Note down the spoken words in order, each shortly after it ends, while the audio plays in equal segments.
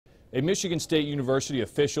A Michigan State University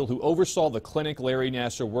official who oversaw the clinic Larry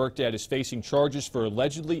Nassar worked at is facing charges for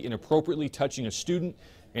allegedly inappropriately touching a student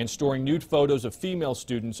and storing nude photos of female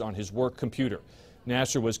students on his work computer.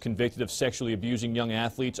 Nassar was convicted of sexually abusing young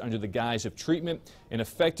athletes under the guise of treatment and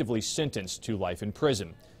effectively sentenced to life in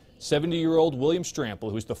prison. 70-year-old William Strample,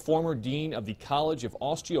 who is the former dean of the College of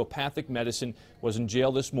Osteopathic Medicine, was in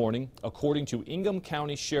jail this morning, according to Ingham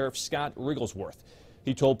County Sheriff Scott Rigglesworth.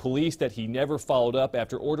 He told police that he never followed up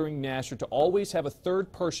after ordering Nassar to always have a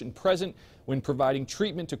third person present when providing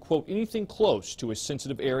treatment to, quote, anything close to a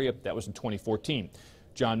sensitive area. That was in 2014.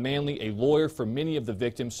 John Manley, a lawyer for many of the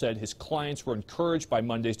victims, said his clients were encouraged by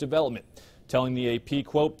Monday's development, telling the AP,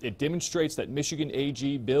 quote, it demonstrates that Michigan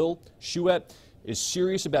AG Bill Schuette is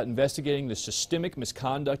serious about investigating the systemic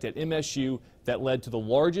misconduct at MSU that led to the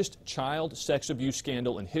largest child sex abuse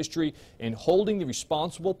scandal in history and holding the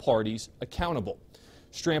responsible parties accountable.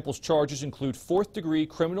 Strample's charges include fourth-degree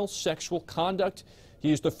criminal sexual conduct.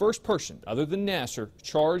 He is the first person, other than Nassar,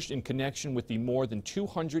 charged in connection with the more than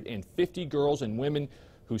 250 girls and women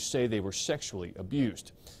who say they were sexually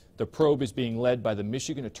abused. The probe is being led by the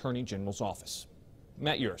Michigan Attorney General's office.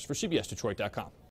 Matt Yurus for CBSDetroit.com.